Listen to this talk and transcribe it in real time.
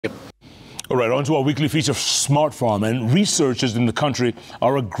All right, on to our weekly feature, Smart Farm. And researchers in the country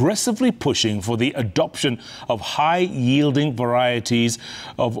are aggressively pushing for the adoption of high-yielding varieties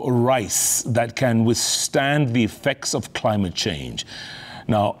of rice that can withstand the effects of climate change.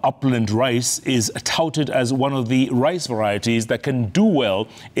 Now, Upland rice is touted as one of the rice varieties that can do well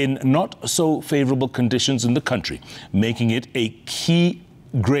in not so favorable conditions in the country, making it a key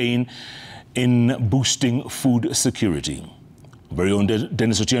grain in boosting food security. Very own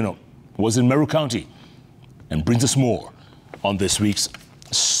Dennis Otieno was in Meru County and brings us more on this week's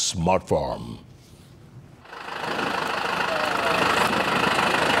Smart Farm.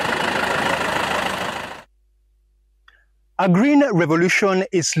 A green revolution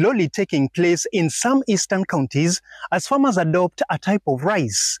is slowly taking place in some eastern counties as farmers adopt a type of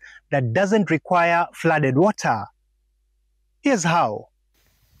rice that doesn't require flooded water. Here's how.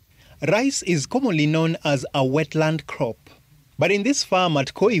 Rice is commonly known as a wetland crop. But in this farm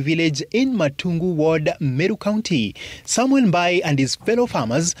at Koi village in Matungu ward, Meru County, Samuel Mbai and his fellow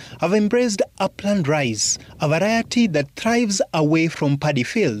farmers have embraced upland rice, a variety that thrives away from paddy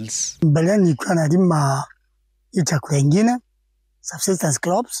fields. Chakula ingine, subsistence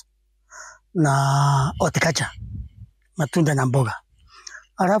crops na horticulture, matunda na mboga.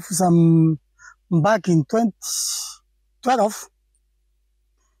 Alafu back in 2012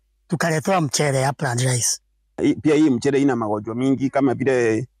 tukaletewa mchele upland rice. Pia hii mchele ina magonjwa mingi kama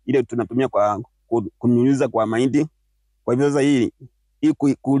vile ile tunatumia kwa kunyunyiza kwa mahindi. Kwa hivyo sasa hii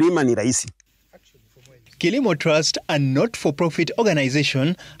kulima ni rahisi. Kilimo Trust, a not-for-profit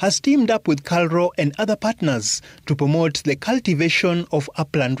organization, has teamed up with Calro and other partners to promote the cultivation of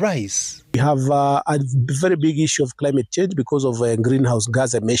upland rice. We have a very big issue of climate change because of greenhouse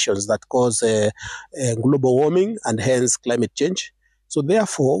gas emissions that cause global warming and hence climate change. So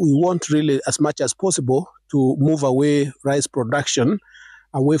therefore, we want really as much as possible to move away rice production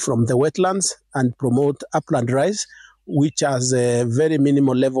away from the wetlands and promote upland rice, which has very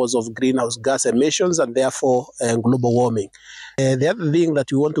minimal levels of greenhouse gas emissions and therefore global warming. The other thing that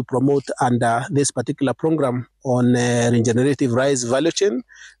we want to promote under this particular program on regenerative rice value chain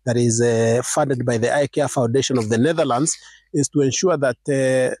that is funded by the ICARE Foundation of the Netherlands is to ensure that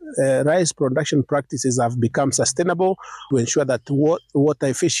rice production practices have become sustainable, to ensure that water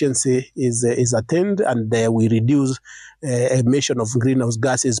efficiency is attained and we reduce emission of greenhouse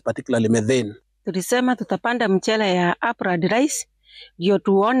gases, particularly methane. Tulisema tutapanda mchele ya upland rice ndio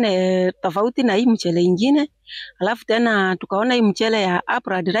tuone tofauti na hii mchele ingine. Alafu tena tukaona hii mchele ya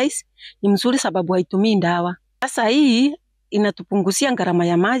upland rice ni mzuri sababu haitumii dawa. Sasa hii inatupunguzia gharama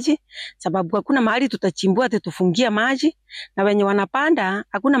ya maji sababu hakuna mahali tutachimbua tufungia maji na wenye wanapanda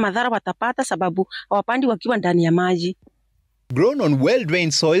hakuna madhara watapata sababu hawapandi wakiwa ndani ya maji. Grown on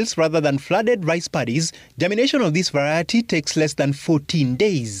well-drained soils rather than flooded rice paddies, germination of this variety takes less than 14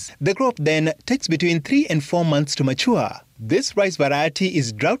 days. The crop then takes between 3 and 4 months to mature. This rice variety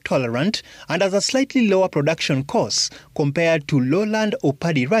is drought-tolerant and has a slightly lower production cost compared to lowland or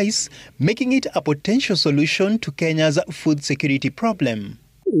paddy rice, making it a potential solution to Kenya's food security problem.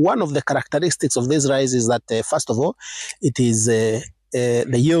 One of the characteristics of this rice is that, first of all, it is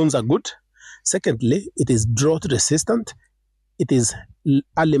the yields are good. Secondly, it is drought-resistant. It is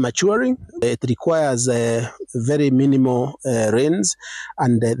early maturing. It requires very minimal rains,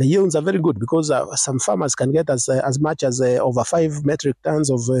 and the yields are very good because some farmers can get as much as over 5 metric tons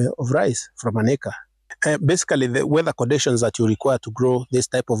of rice from an acre. Basically, the weather conditions that you require to grow this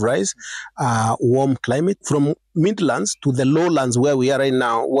type of rice are warm climate from midlands to the lowlands where we are right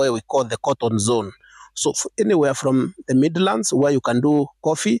now, where we call the cotton zone. So anywhere from the midlands where you can do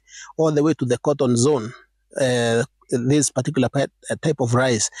coffee all the way to the cotton zone, this particular type of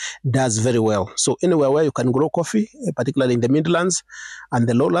rice does very well. So anywhere where you can grow coffee, particularly in the midlands and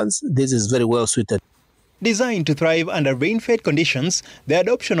the lowlands, this is very well suited. Designed to thrive under rain-fed conditions, the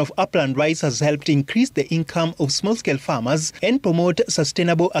adoption of upland rice has helped increase the income of small-scale farmers and promote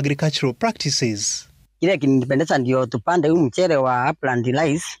sustainable agricultural practices. Kile kinipendeza ndio tupande huu mchele wa upland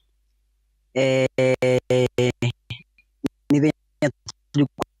rice. Ni venye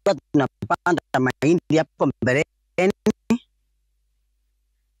tulikuwa tunapanda mahindi hapo mbele.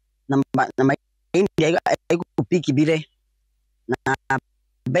 Na mahindi haikupiki bile na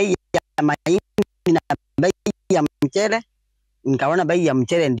bei ya mahindi na bei ya mchele nikaona bei ya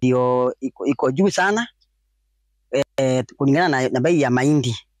mchele ndio iko juu sana kulingana na bei ya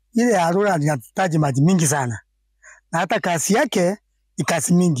mahindi. Ile ya rura inahitaji maji mingi sana na hata kasi yake ni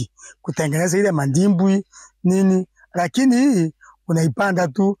kasi mingi kutengeneza ile mandimbwi nini, lakini hii unaipanda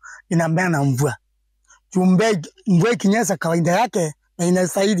tu inamea na mvua. Mvua ikinyesha kawaida yake na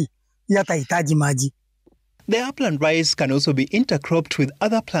inastahili hata hitaji maji. The upland rice can also be intercropped with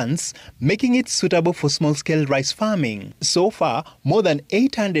other plants, making it suitable for small-scale rice farming. So far, more than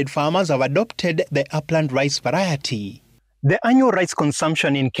 800 farmers have adopted the upland rice variety. The annual rice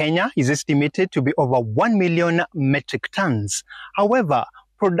consumption in Kenya is estimated to be over 1 million metric tons. However,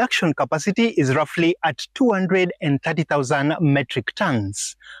 production capacity is roughly at 230,000 metric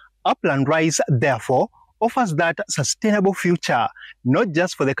tons. Upland rice, therefore, offers that sustainable future, not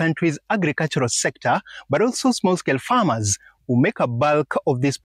just for the country's agricultural sector, but also small-scale farmers who make a bulk of this